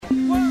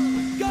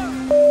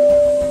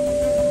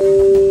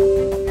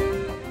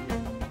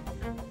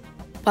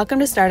Welcome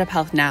to Startup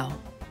Health Now.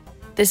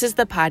 This is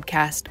the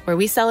podcast where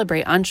we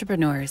celebrate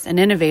entrepreneurs and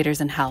innovators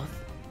in health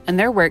and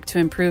their work to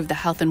improve the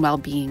health and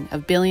well-being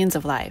of billions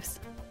of lives.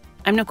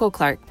 I'm Nicole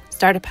Clark,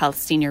 Startup Health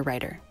senior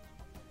writer.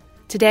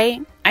 Today,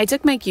 I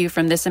took my cue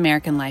from This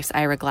American Life's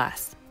Ira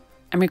Glass.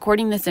 I'm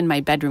recording this in my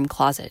bedroom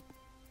closet.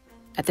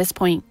 At this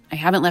point, I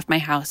haven't left my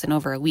house in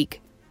over a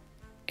week,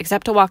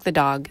 except to walk the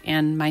dog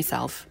and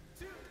myself.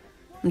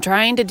 I'm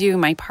trying to do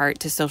my part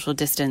to social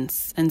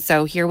distance, and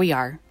so here we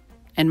are,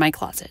 in my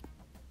closet.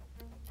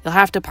 You'll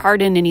have to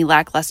pardon any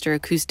lackluster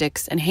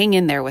acoustics and hang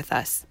in there with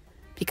us,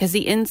 because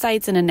the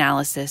insights and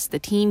analysis the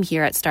team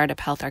here at Startup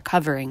Health are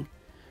covering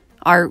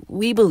are,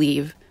 we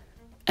believe,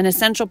 an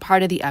essential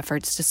part of the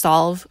efforts to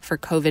solve for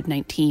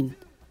COVID-19.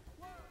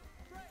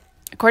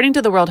 According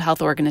to the World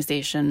Health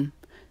Organization,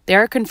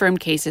 there are confirmed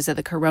cases of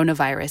the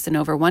coronavirus in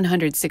over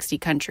 160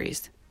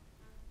 countries.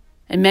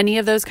 In many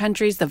of those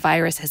countries, the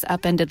virus has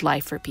upended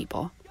life for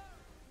people.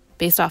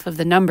 Based off of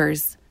the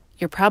numbers,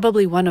 you're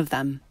probably one of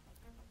them.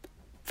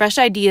 Fresh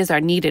ideas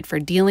are needed for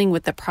dealing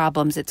with the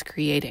problems it's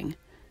creating,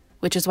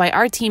 which is why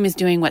our team is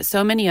doing what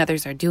so many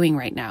others are doing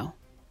right now.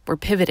 We're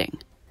pivoting.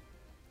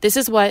 This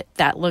is what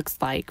that looks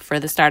like for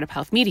the Startup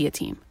Health Media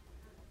team.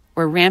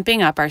 We're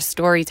ramping up our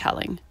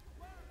storytelling.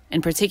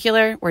 In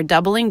particular, we're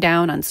doubling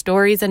down on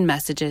stories and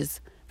messages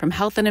from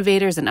health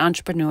innovators and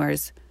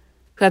entrepreneurs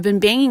who have been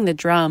banging the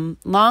drum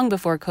long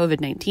before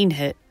COVID-19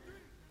 hit,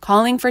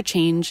 calling for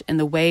change in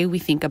the way we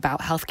think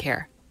about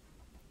healthcare.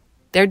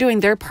 They're doing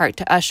their part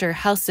to usher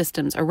health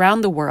systems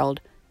around the world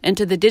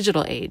into the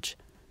digital age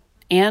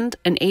and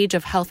an age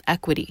of health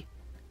equity.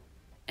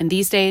 And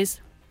these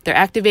days, they're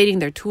activating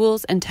their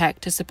tools and tech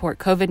to support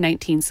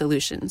COVID-19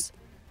 solutions.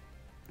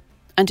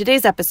 On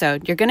today's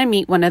episode, you're going to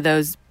meet one of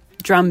those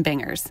drum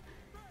bangers.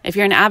 If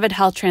you're an avid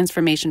health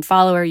transformation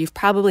follower, you've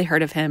probably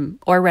heard of him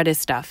or read his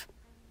stuff.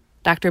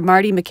 Dr.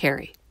 Marty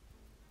Makary.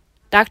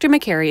 Dr.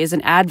 Makary is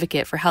an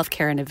advocate for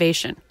healthcare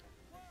innovation,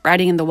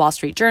 writing in the Wall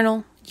Street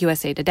Journal,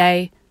 USA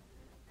Today.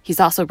 He's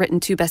also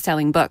written 2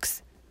 best-selling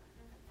books.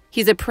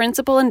 He's a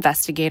principal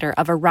investigator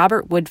of a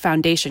Robert Wood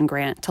Foundation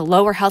grant to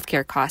lower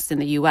healthcare costs in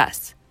the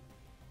U.S.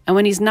 And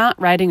when he's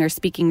not writing or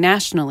speaking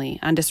nationally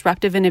on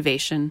disruptive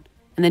innovation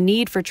and the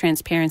need for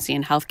transparency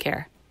in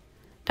healthcare,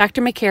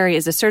 Dr. Makary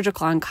is a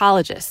surgical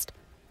oncologist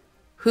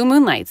who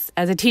moonlights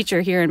as a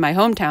teacher here in my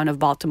hometown of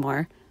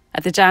Baltimore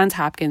at the Johns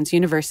Hopkins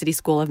University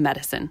School of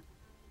Medicine.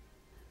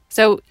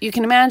 So you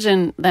can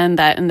imagine then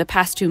that in the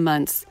past 2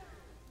 months,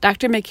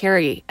 Dr.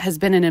 Makary has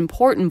been an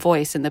important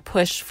voice in the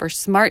push for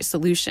smart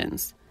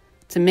solutions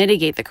to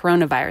mitigate the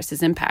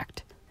coronavirus's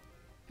impact.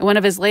 In one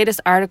of his latest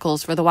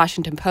articles for the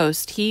Washington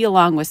Post, he,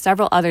 along with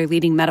several other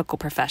leading medical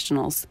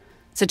professionals,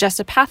 suggest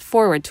a path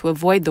forward to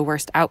avoid the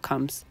worst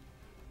outcomes.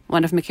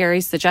 One of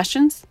Makary's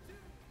suggestions?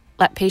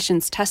 Let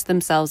patients test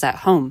themselves at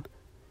home.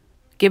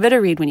 Give it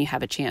a read when you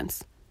have a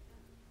chance.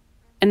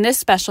 In this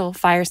special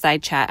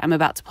fireside chat I'm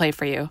about to play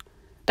for you,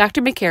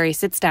 Dr. Makary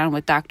sits down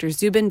with Dr.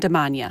 Zubin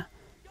Damania,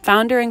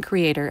 founder and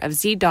creator of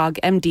ZDogg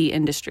MD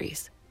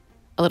Industries.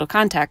 A little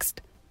context,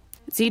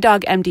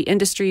 ZDogg MD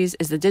Industries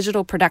is the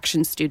digital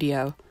production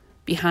studio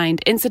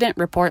behind Incident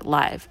Report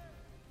Live.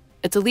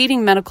 It's a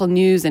leading medical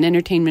news and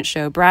entertainment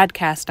show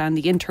broadcast on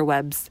the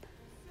interwebs.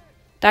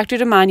 Dr.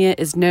 Damania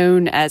is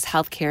known as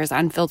healthcare's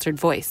unfiltered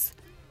voice.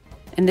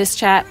 In this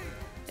chat,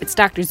 it's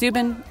Dr.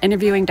 Zubin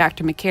interviewing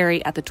Dr.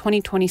 Makary at the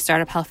 2020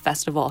 Startup Health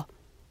Festival,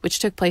 which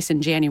took place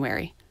in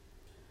January.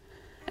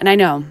 And I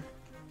know,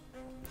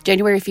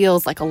 January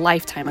feels like a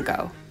lifetime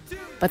ago,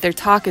 but their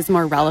talk is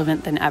more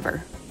relevant than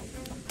ever.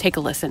 Take a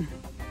listen.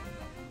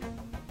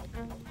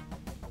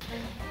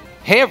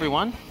 Hey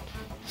everyone.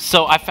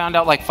 So I found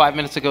out like 5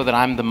 minutes ago that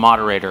I'm the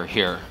moderator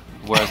here,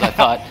 whereas I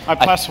thought... I'm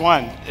plus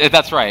one.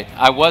 That's right.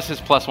 I was his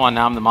plus one,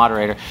 now I'm the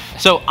moderator.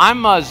 So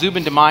I'm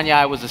Zubin Damania.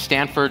 I was a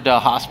Stanford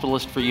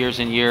hospitalist for years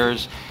and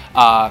years.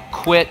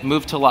 Quit,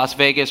 moved to Las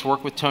Vegas,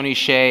 worked with Tony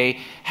Hsieh,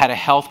 had a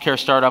healthcare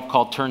startup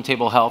called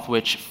Turntable Health,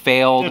 which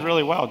failed. Did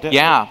really well, didn't it?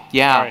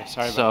 Yeah.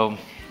 Sorry so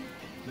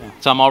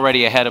I'm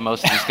already ahead of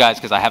most of these guys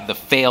because I have the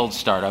failed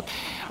startup.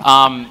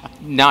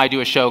 Now I do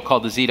a show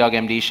called the ZDogg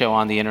MD Show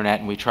on the internet,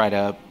 and we try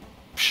to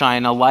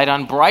shine a light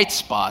on bright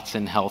spots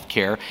in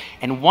healthcare.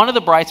 And one of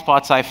the bright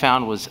spots I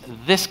found was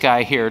this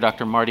guy here,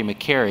 Dr. Marty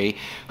Makary,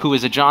 who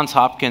is a Johns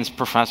Hopkins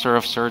professor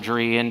of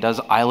surgery and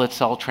does islet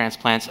cell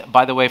transplants.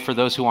 By the way, for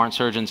those who aren't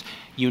surgeons,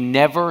 you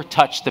never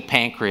touch the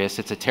pancreas.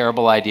 It's a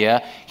terrible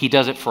idea. He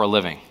does it for a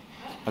living.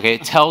 Okay,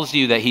 it tells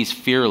you that he's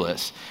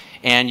fearless.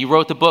 And you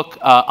wrote the book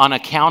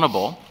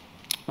Unaccountable,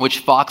 which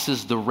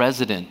Fox's The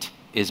Resident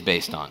is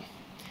based on.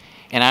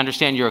 And I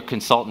understand you're a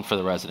consultant for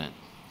The Resident.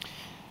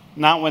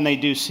 Not when they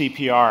do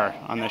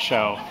CPR on the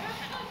show.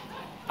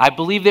 I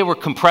believe they were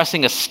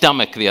compressing a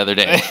stomach the other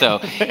day. So,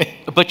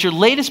 but your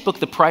latest book,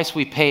 The Price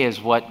We Pay, is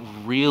what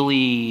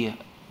really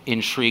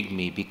intrigued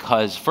me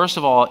because, first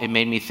of all, it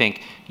made me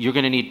think you're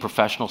going to need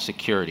professional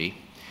security.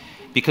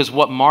 Because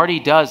what Marty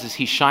does is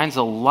he shines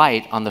a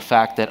light on the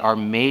fact that our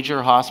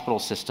major hospital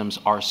systems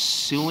are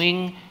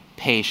suing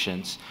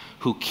patients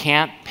who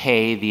can't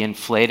pay the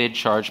inflated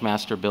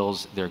charge-master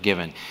bills they're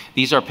given.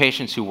 These are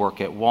patients who work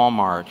at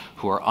Walmart,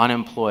 who are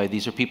unemployed.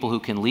 These are people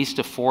who can least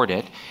afford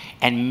it.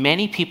 And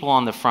many people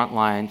on the front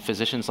line,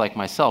 physicians like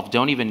myself,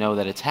 don't even know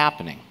that it's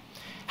happening.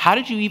 How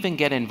did you even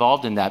get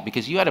involved in that?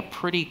 Because you had a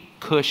pretty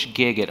cush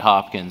gig at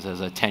Hopkins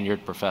as a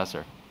tenured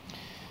professor.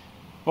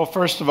 Well,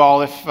 first of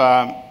all, if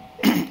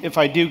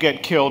I do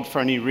get killed for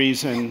any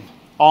reason,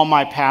 all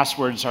my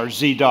passwords are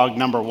ZDog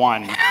number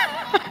 1.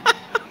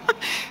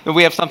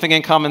 We have something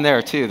in common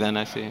there too, then,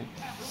 I see.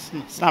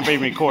 It's not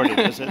being recorded,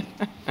 is it?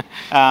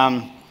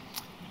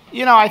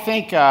 I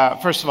think,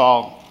 first of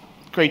all,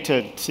 great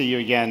to see you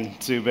again,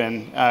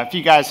 Zubin. If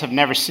you guys have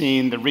never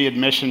seen the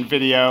readmission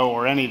video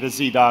or any of the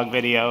ZDog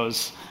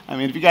videos, I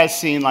mean, if you guys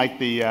seen like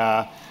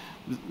the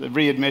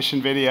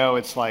readmission video,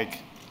 it's like,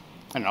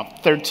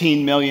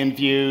 13 million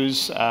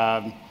views.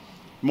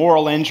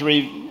 Moral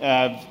injury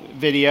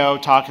video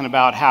talking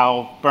about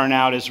how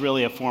burnout is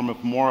really a form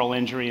of moral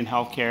injury in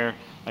healthcare.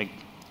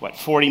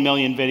 40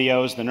 million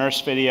videos, the nurse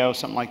video,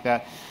 something like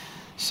that.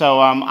 So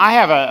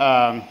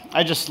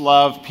I just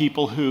love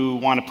people who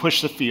want to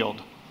push the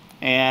field.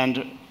 And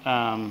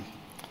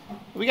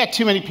we got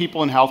too many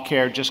people in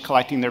healthcare just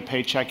collecting their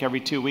paycheck every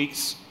 2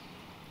 weeks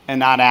and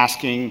not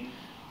asking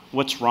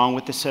what's wrong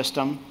with the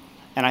system.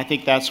 And I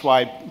think that's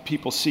why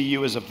people see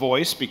you as a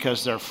voice,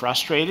 because they're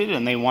frustrated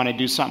and they want to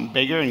do something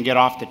bigger and get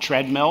off the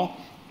treadmill.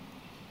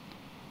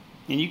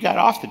 And you got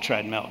off the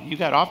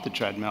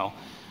treadmill.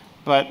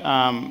 But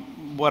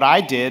what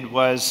I did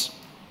was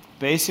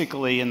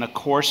basically in the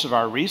course of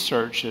our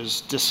research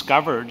is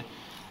discovered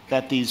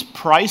that these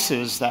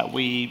prices that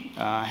we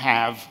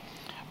have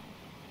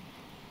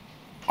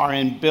are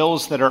in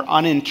bills that are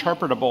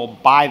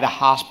uninterpretable by the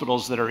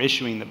hospitals that are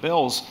issuing the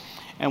bills.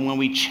 And when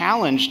we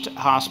challenged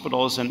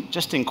hospitals and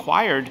just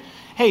inquired,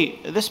 hey,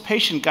 this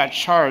patient got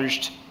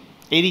charged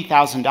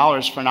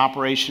 $80,000 for an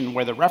operation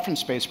where the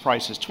reference-based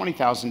price is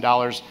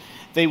 $20,000,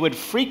 they would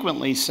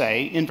frequently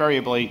say,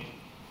 invariably,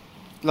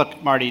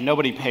 look, Marty,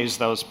 nobody pays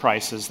those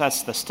prices.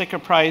 That's the sticker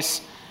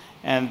price,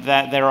 and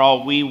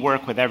we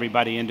work with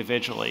everybody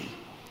individually.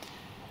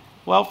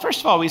 Well,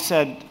 first of all, we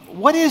said,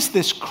 what is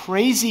this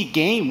crazy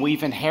game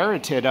we've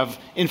inherited of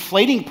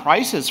inflating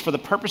prices for the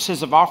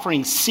purposes of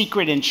offering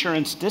secret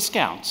insurance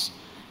discounts?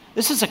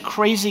 This is a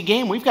crazy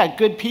game. We've got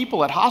good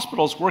people at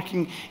hospitals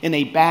working in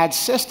a bad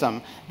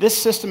system. This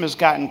system has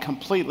gotten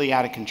completely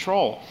out of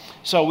control.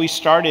 So we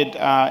started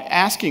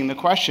asking the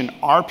question,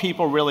 are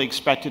people really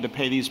expected to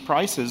pay these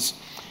prices?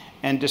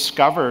 And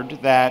discovered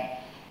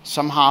that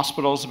some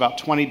hospitals, about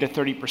 20 to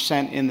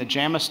 30% in the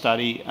JAMA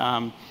study,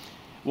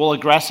 will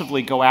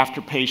aggressively go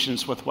after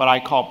patients with what I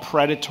call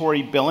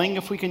predatory billing,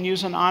 if we can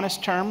use an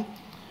honest term,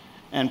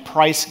 and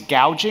price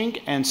gouging,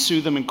 and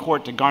sue them in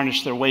court to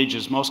garnish their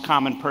wages. Most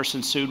common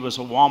person sued was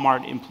a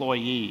Walmart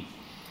employee,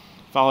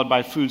 followed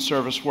by food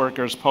service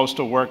workers,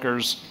 postal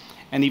workers,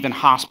 and even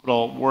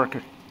hospital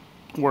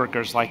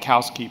workers like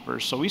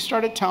housekeepers. So we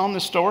started telling the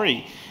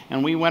story,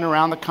 and we went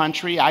around the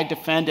country. I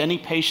defend any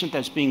patient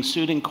that's being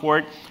sued in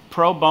court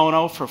pro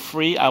bono for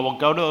free. I will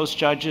go to those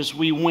judges.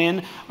 We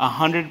win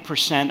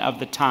 100% of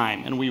the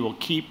time, and we will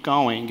keep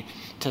going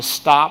to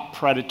stop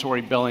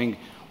predatory billing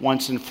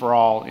once and for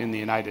all in the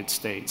United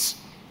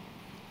States.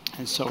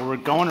 And so we're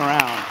going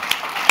around.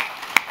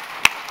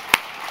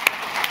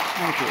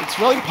 Thank you. It's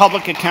really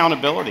public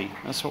accountability.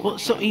 That's what we're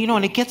doing.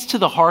 And it gets to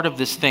the heart of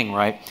this thing,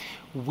 right?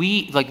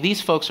 These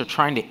folks are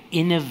trying to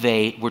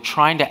innovate. We're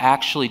trying to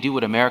actually do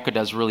what America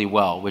does really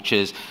well, which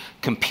is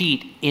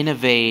compete,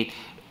 innovate,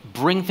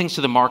 bring things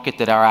to the market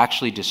that are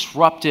actually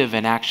disruptive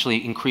and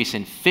actually increase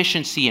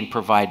efficiency and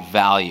provide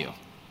value,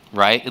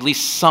 right? At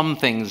least some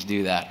things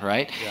do that,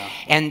 right? Yeah.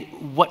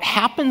 And what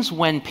happens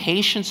when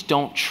patients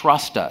don't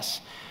trust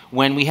us,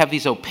 when we have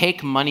these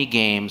opaque money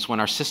games, when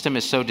our system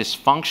is so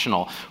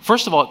dysfunctional,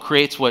 first of all, it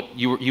creates what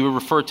you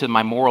referred to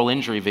my moral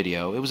injury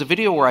video. It was a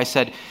video where I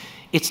said,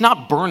 it's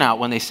not burnout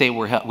when they say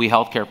we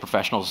healthcare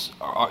professionals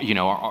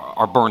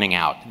are burning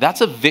out. That's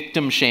a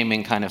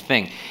victim-shaming kind of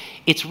thing.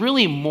 It's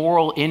really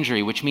moral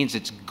injury, which means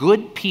it's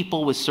good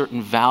people with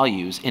certain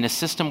values in a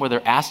system where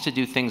they're asked to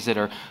do things that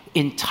are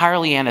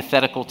entirely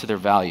antithetical to their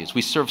values.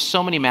 We serve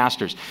so many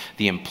masters,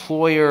 the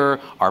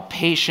employer, our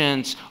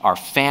patients, our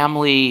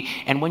family,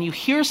 and when you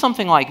hear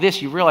something like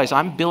this, you realize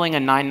I'm billing a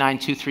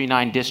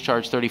 99239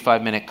 discharge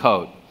 35-minute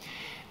code.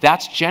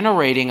 That's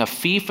generating a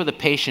fee for the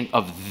patient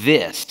of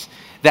this,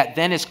 that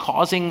then is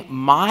causing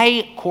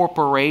my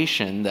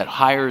corporation that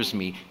hires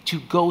me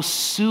to go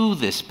sue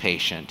this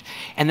patient,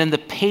 and then the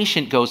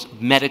patient goes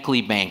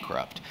medically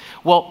bankrupt.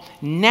 Well,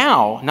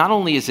 now, not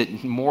only is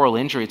it moral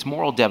injury, it's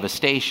moral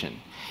devastation.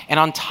 And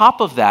on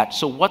top of that,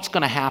 so what's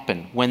going to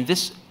happen when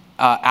this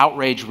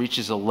outrage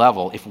reaches a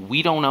level? If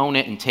we don't own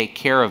it and take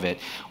care of it,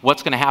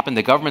 what's going to happen?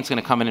 The government's going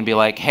to come in and be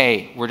like,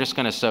 hey, we're just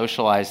going to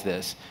socialize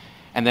this,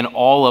 and then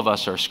all of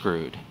us are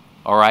screwed.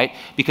 All right?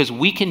 Because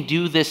we can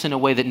do this in a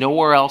way that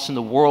nowhere else in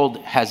the world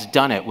has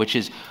done it, which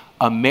is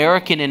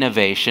American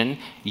innovation,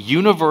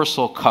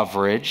 universal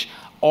coverage,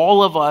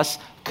 all of us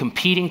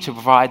competing to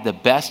provide the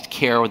best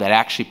care that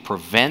actually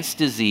prevents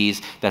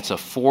disease, that's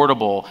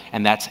affordable,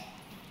 and that's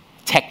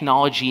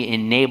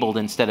technology-enabled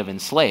instead of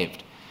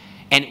enslaved.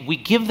 And we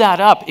give that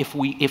up if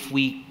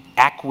we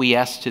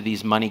acquiesce to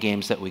these money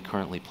games that we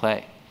currently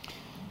play.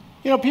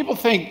 You know, people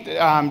think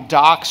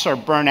docs are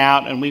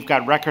burnout, and we've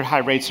got record high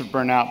rates of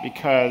burnout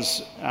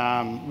because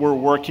we're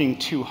working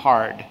too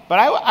hard. But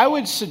I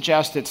would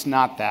suggest it's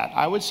not that.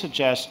 I would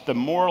suggest the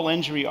moral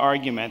injury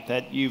argument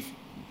that you've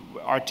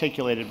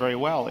articulated very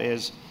well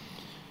is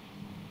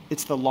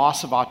it's the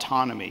loss of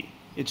autonomy.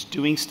 It's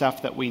doing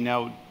stuff that we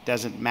know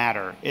doesn't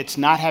matter. It's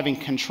not having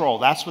control.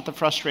 That's what the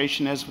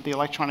frustration is with the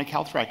electronic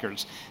health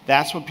records.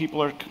 That's what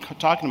people are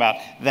talking about.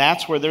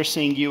 That's where they're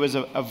seeing you as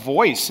a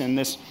voice in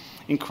this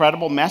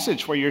incredible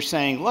message where you're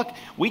saying, look,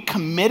 we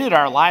committed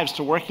our lives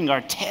to working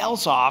our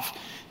tails off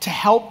to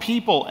help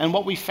people. And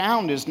what we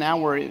found is now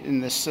we're in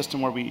this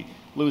system where we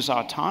lose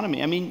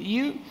autonomy.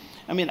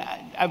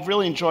 I've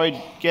really enjoyed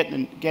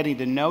getting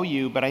to know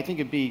you, but I think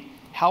it'd be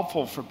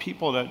helpful for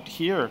people to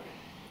hear.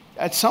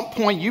 At some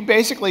point, you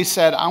basically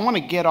said, I want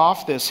to get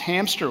off this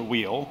hamster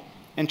wheel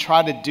and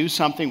try to do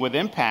something with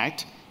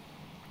impact.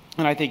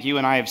 And I think you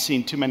and I have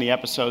seen too many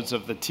episodes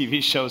of the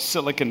TV show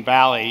Silicon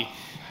Valley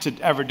to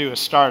ever do a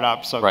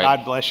startup, so right.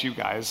 God bless you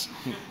guys.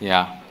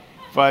 Yeah.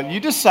 But you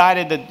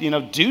decided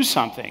to, do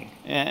something.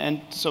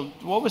 And so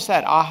what was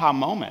that aha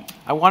moment?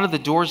 I wanted the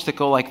doors that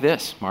go like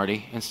this,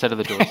 Marty, instead of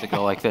the doors that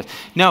go like this.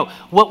 No,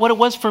 what it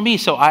was for me,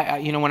 so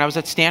I when I was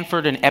at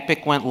Stanford and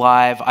Epic went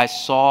live, I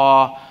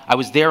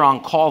was there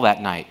on call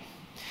that night.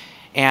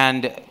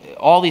 And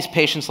all these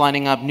patients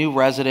lining up, new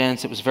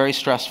residents, it was very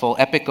stressful.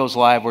 Epic goes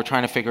live, we're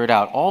trying to figure it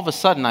out. All of a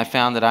sudden, I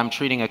found that I'm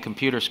treating a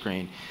computer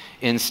screen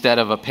instead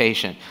of a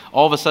patient.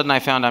 All of a sudden, I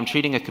found I'm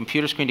treating a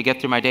computer screen to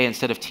get through my day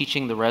instead of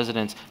teaching the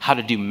residents how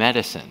to do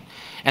medicine.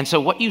 And so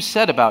what you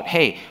said about,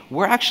 hey,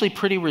 we're actually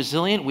pretty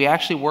resilient, we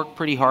actually work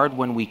pretty hard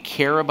when we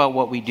care about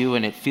what we do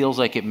and it feels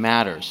like it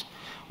matters.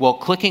 Well,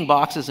 clicking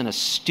boxes in a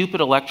stupid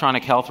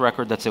electronic health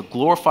record that's a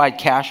glorified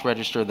cash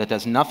register that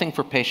does nothing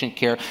for patient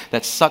care,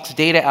 that sucks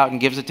data out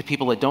and gives it to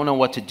people that don't know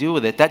what to do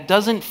with it, that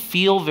doesn't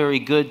feel very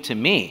good to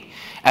me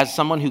as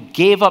someone who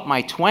gave up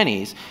my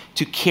 20s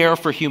to care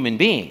for human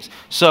beings.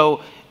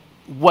 So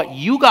what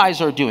you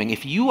guys are doing,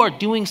 if you are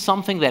doing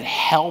something that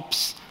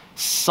helps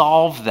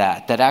solve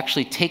that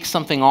actually takes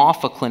something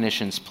off a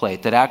clinician's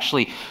plate, that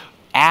actually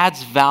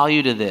adds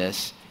value to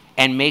this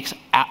and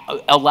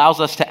allows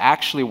us to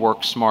actually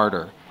work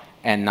smarter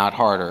and not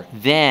harder,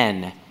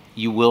 then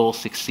you will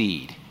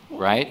succeed,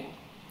 right?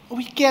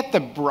 We get the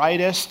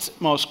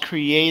brightest, most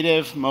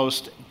creative,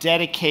 most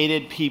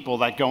dedicated people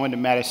that go into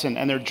medicine,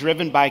 and they're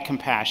driven by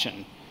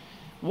compassion.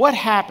 What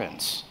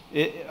happens?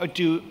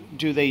 Do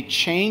they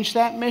change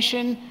that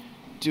mission?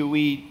 Do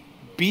we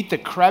beat the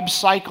Krebs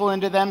cycle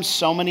into them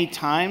so many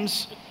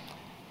times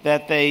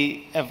that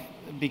they have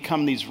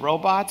become these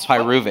robots?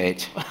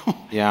 Pyruvate.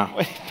 Yeah.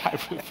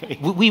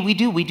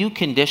 Pyruvate. We do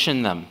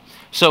condition them.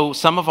 So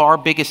some of our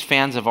biggest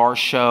fans of our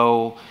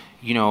show,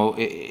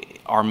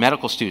 are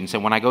medical students.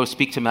 And when I go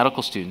speak to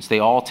medical students, they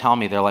all tell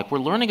me, they're like, we're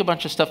learning a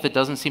bunch of stuff that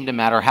doesn't seem to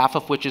matter, half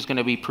of which is going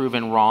to be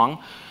proven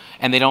wrong,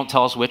 and they don't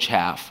tell us which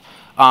half.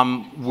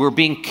 We're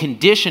being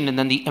conditioned, and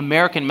then the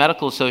American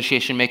Medical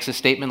Association makes a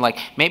statement like,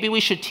 maybe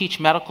we should teach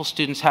medical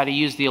students how to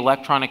use the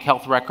electronic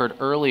health record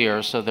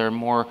earlier so they're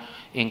more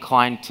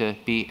inclined to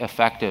be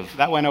effective.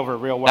 That went over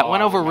real well. That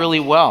went over really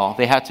well.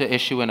 They had to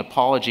issue an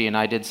apology, and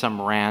I did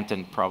some rant,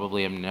 and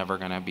probably am never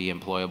going to be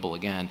employable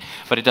again,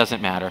 but it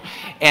doesn't matter.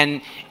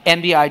 And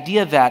the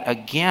idea that,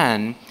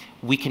 again,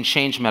 we can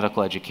change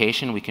medical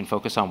education, we can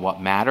focus on what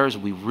matters.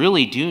 We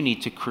really do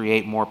need to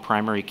create more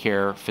primary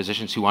care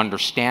physicians who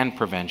understand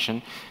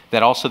prevention,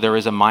 that also there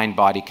is a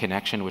mind-body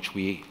connection, which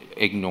we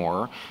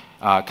ignore,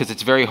 because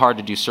it's very hard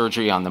to do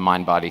surgery on the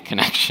mind-body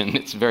connection.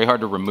 It's very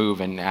hard to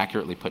remove and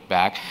accurately put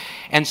back.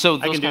 And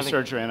so I can do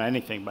surgery on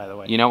anything, by the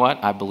way. You know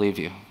what? I believe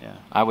you. Yeah.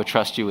 I would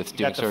trust you with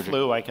doing surgery. Got the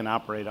flu, I can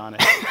operate on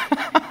it.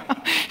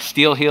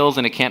 Steel heals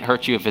and it can't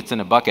hurt you if it's in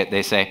a bucket,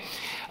 they say.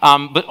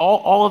 But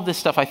all of this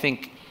stuff, I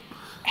think,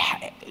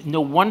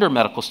 no wonder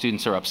medical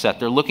students are upset.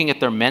 They're looking at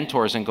their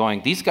mentors and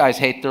going, these guys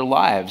hate their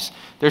lives.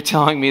 They're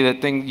telling me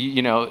that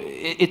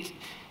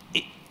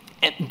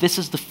this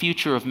is the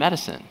future of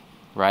medicine,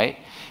 right?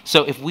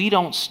 So if we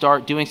don't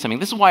start doing something,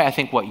 this is why I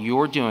think what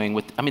you're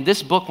doing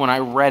this book, when I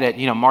read it,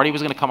 Marty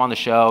was going to come on the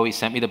show. He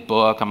sent me the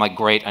book. I'm like,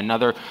 great,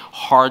 another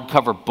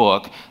hardcover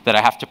book that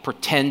I have to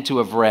pretend to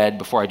have read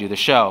before I do the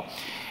show.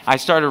 I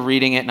started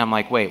reading it, and I'm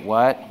like, wait,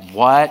 what?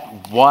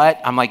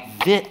 I'm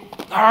like, this.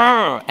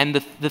 And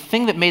the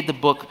thing that made the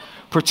book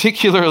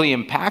particularly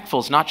impactful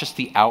is not just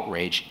the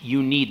outrage.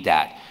 You need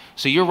that.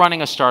 So you're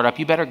running a startup.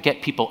 You better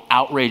get people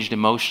outraged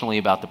emotionally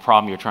about the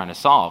problem you're trying to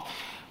solve.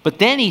 But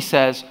then he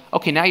says,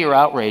 okay, now you're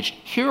outraged.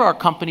 Here are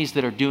companies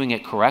that are doing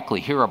it correctly.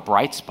 Here are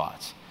bright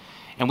spots.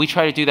 And we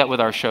try to do that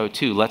with our show,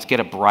 too. Let's get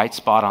a bright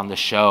spot on the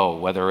show,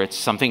 whether it's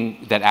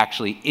something that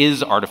actually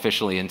is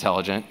artificially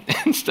intelligent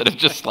instead of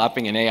just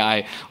slapping an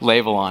AI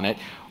label on it,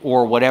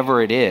 or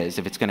whatever it is,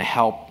 if it's going to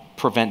help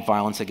prevent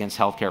violence against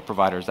healthcare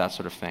providers, that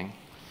sort of thing?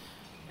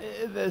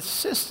 The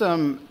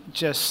system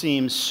just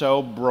seems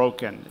so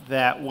broken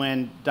that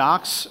when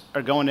docs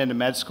are going into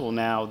med school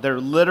now,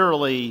 they're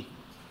literally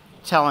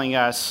telling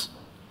us,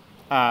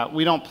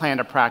 we don't plan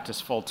to practice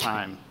full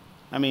time.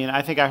 I mean,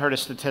 I think I heard a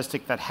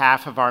statistic that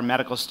half of our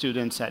medical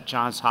students at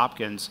Johns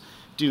Hopkins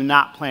do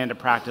not plan to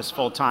practice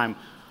full time.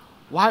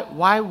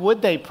 Why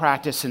would they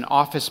practice in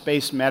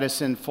office-based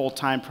medicine,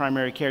 full-time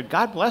primary care?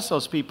 God bless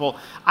those people.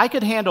 I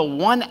could handle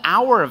 1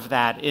 hour of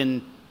that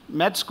in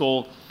med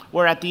school,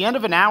 where at the end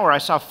of an hour, I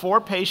saw 4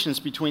 patients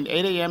between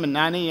 8 a.m. and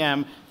 9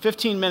 a.m.,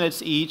 15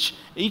 minutes each.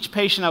 Each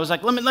patient, I was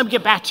like, let me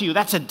get back to you.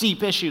 That's a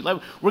deep issue.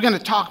 We're going to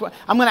talk about,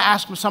 I'm going to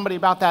ask somebody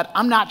about that.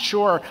 I'm not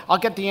sure. I'll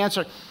get the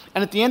answer.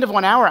 And at the end of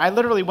 1 hour, I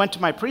literally went to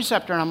my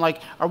preceptor and I'm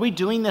like, are we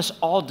doing this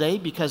all day?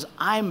 Because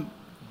I'm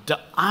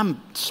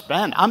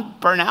spent. I'm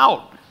burnt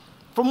out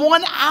from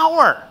 1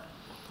 hour.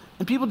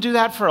 And people do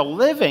that for a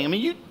living. I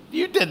mean,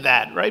 you did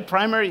that, right?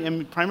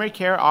 Primary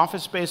care,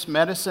 office-based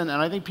medicine.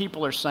 And I think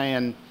people are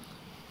saying,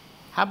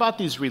 how about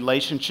these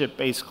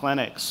relationship-based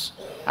clinics?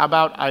 How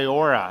about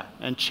Iora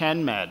and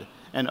ChenMed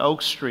and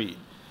Oak Street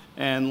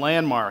and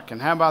Landmark?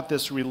 And how about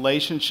this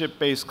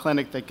relationship-based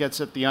clinic that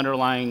gets at the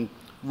underlying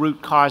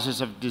root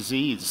causes of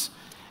disease?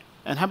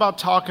 And how about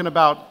talking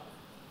about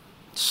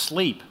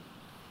sleep?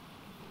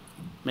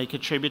 May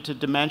contribute to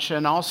dementia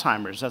and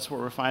Alzheimer's. That's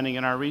what we're finding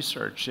in our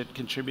research. It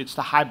contributes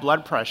to high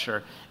blood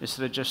pressure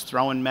instead of just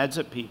throwing meds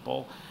at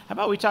people. How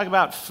about we talk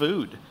about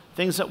food?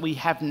 Things that we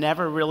have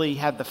never really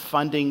had the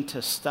funding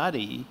to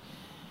study.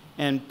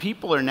 And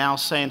people are now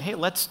saying, hey,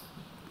 let's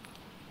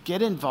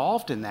get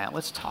involved in that.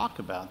 Let's talk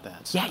about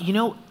that. Yeah,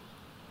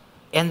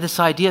 and this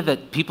idea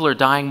that people are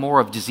dying more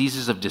of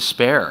diseases of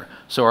despair,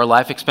 so our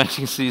life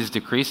expectancy is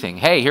decreasing.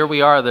 Hey, here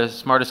we are, the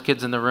smartest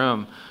kids in the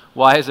room.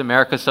 Why is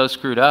America so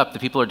screwed up? The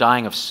people are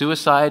dying of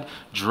suicide,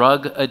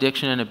 drug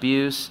addiction and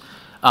abuse,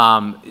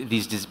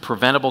 these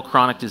preventable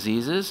chronic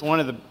diseases. One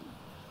of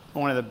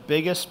the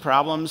biggest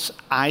problems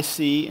I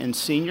see in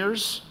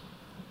seniors,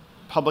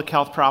 public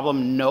health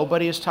problem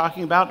nobody is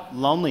talking about,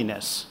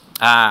 loneliness.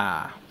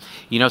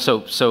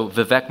 So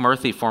Vivek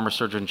Murthy, former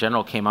Surgeon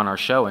General, came on our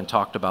show and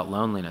talked about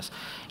loneliness.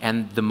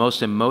 And the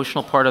most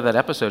emotional part of that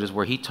episode is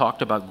where he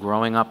talked about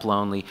growing up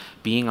lonely,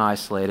 being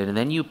isolated, and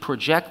then you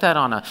project that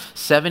on a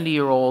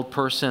 70-year-old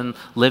person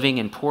living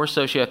in poor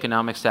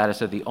socioeconomic status.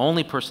 They're the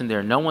only person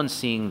there, no one's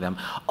seeing them.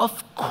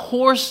 Of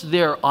course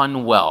they're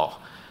unwell.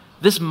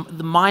 The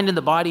mind and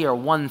the body are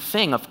one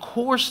thing. Of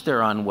course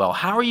they're unwell.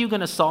 How are you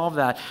going to solve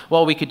that?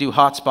 Well, we could do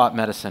hotspot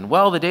medicine.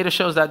 Well, the data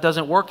shows that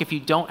doesn't work if you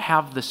don't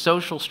have the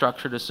social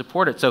structure to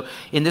support it. So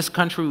in this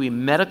country, we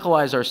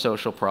medicalize our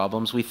social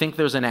problems. We think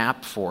there's an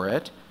app for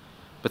it,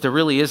 but there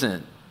really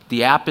isn't.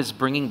 The app is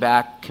bringing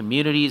back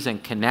communities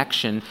and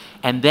connection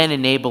and then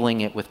enabling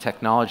it with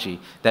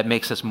technology that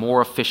makes us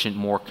more efficient,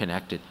 more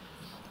connected.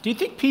 Do you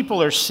think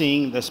people are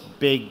seeing this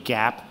big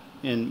gap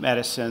in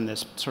medicine,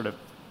 this sort of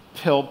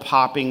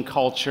pill-popping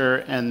culture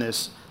and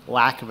this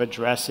lack of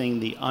addressing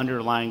the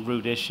underlying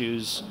root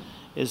issues?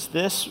 Is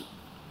this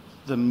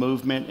the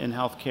movement in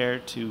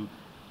healthcare to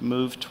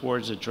move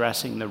towards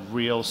addressing the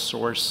real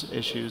source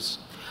issues?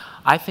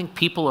 I think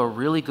people are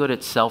really good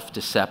at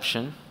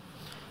self-deception,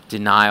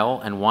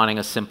 denial, and wanting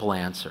a simple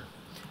answer.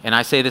 And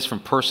I say this from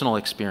personal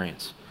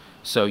experience.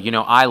 So,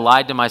 I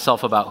lied to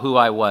myself about who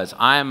I was.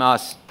 I'm a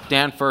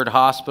Stanford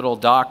Hospital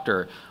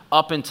doctor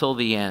up until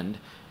the end,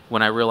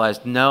 when I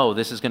realized, no,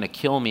 this is going to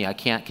kill me. I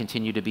can't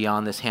continue to be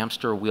on this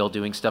hamster wheel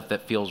doing stuff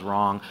that feels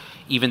wrong,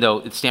 even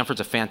though Stanford's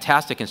a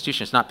fantastic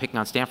institution. It's not picking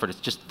on Stanford. It's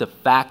just the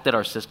fact that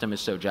our system is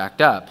so jacked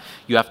up.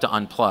 You have to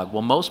unplug.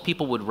 Well, most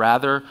people would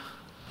rather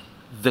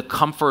the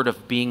comfort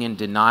of being in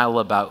denial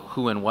about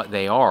who and what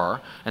they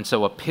are, and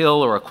so a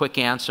pill or a quick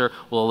answer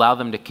will allow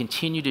them to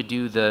continue to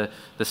do the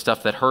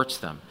stuff that hurts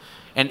them.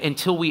 And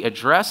until we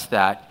address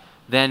that,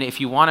 then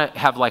if you want to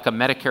have like a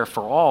Medicare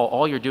for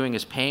all you're doing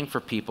is paying for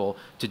people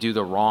to do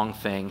the wrong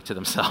thing to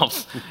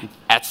themselves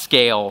at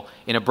scale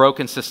in a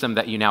broken system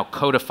that you now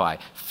codify.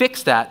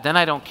 Fix that, then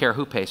I don't care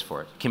who pays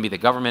for it. It can be the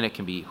government, it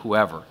can be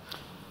whoever.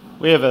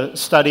 We have a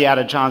study out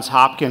of Johns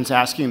Hopkins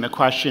asking the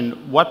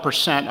question, what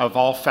 % of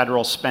all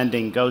federal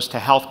spending goes to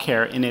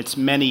healthcare in its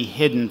many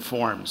hidden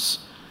forms?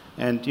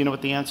 And do you know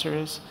what the answer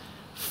is?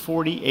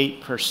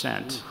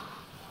 48%.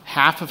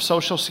 Half of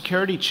Social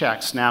Security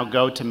checks now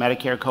go to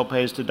Medicare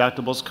copays,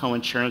 deductibles,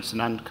 coinsurance, and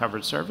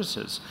uncovered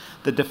services.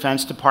 The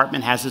Defense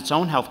Department has its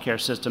own healthcare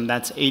system.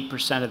 That's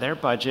 8% of their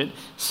budget,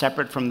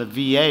 separate from the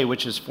VA,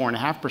 which is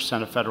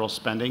 4.5% of federal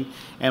spending.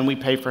 And we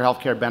pay for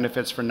healthcare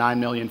benefits for 9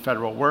 million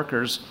federal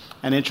workers.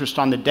 And interest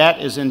on the debt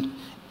is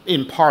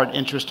in part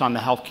interest on the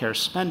healthcare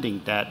spending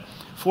debt.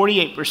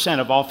 48%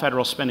 of all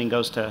federal spending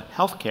goes to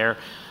healthcare.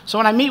 So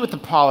when I meet with the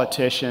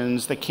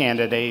politicians, the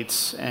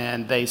candidates,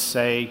 and they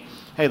say,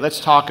 hey, let's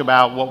talk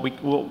about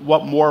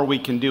what more we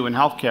can do in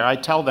healthcare, I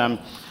tell them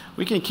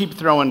we can keep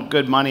throwing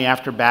good money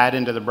after bad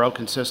into the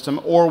broken system,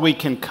 or we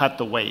can cut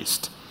the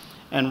waste.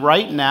 And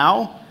right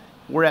now,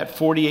 we're at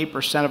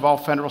 48% of all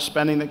federal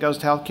spending that goes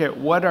to healthcare.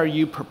 What are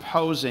you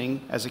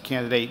proposing as a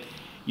candidate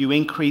you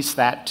increase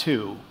that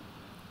to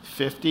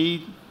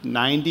 50,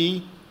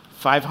 90,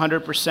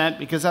 500%,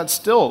 because that's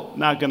still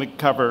not going to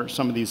cover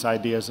some of these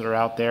ideas that are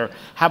out there.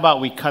 How about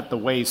we cut the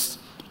waste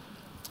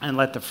and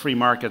let the free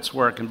markets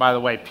work? And by the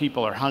way,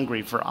 people are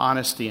hungry for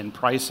honesty in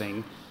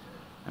pricing.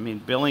 I mean,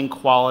 billing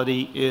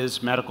quality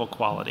is medical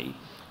quality,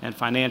 and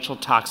financial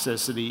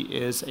toxicity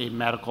is a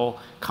medical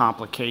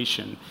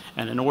complication.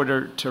 And in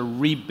order to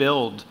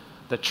rebuild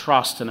the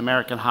trust in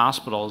American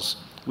hospitals,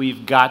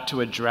 we've got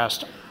to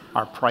address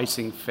our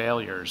pricing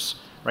failures.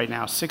 Right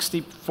now,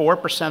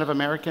 64% of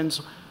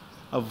Americans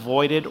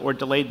avoided or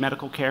delayed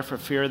medical care for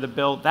fear of the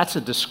bill. That's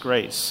a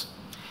disgrace.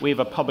 We have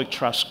a public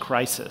trust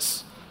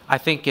crisis. I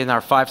think in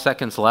our 5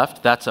 seconds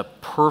left, that's a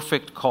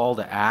perfect call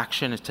to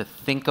action, is to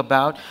think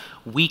about.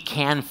 We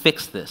can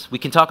fix this. We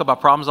can talk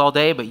about problems all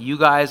day, but you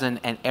guys and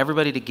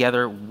everybody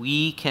together,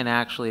 we can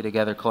actually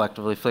together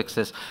collectively fix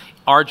this.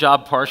 Our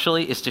job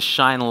partially is to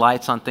shine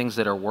lights on things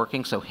that are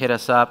working, so hit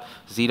us up,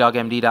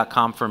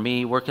 zdogmd.com for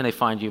me. Where can they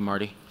find you,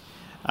 Marty?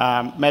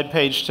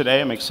 MedPage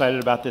Today. I'm excited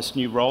about this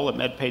new role at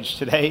MedPage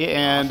Today.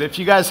 And if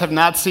you guys have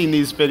not seen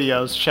these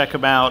videos, check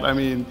them out. I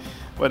mean,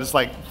 what is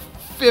like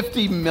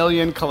 50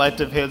 million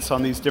collective hits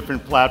on these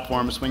different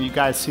platforms. When you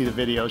guys see the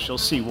videos, you'll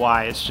see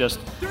why.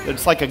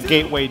 It's like a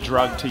gateway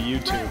drug to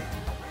YouTube.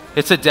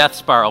 It's a death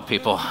spiral,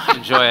 people.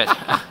 Enjoy it.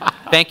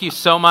 Thank you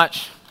so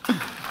much.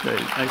 Great.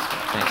 Thanks,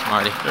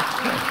 Marty.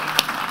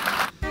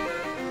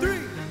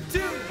 3, 2,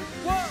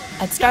 1.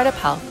 At Startup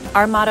Health,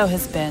 our motto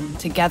has been,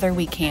 "Together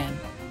we can."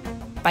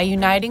 By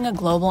uniting a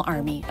global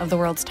army of the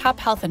world's top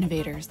health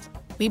innovators,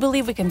 we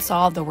believe we can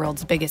solve the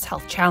world's biggest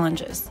health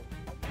challenges.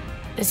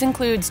 This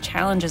includes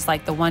challenges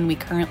like the one we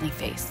currently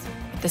face,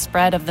 with the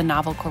spread of the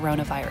novel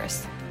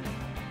coronavirus.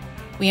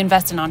 We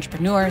invest in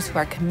entrepreneurs who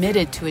are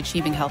committed to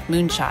achieving health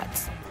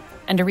moonshots.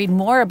 And to read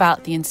more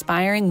about the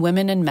inspiring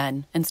women and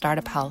men in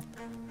Startup Health,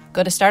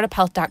 go to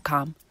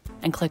startuphealth.com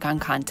and click on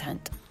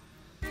content.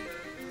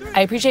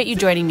 I appreciate you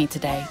joining me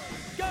today.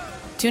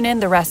 Tune in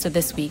the rest of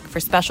this week for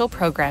special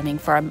programming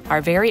from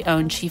our very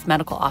own Chief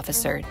Medical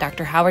Officer,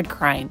 Dr. Howard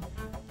Krein,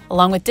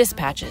 along with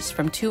dispatches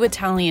from 2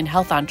 Italian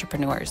health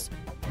entrepreneurs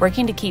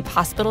working to keep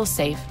hospitals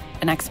safe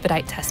and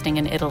expedite testing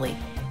in Italy.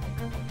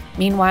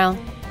 Meanwhile,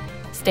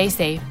 stay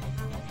safe,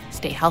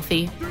 stay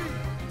healthy,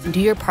 and do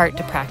your part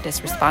to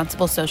practice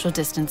responsible social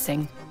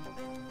distancing.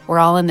 We're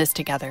all in this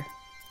together.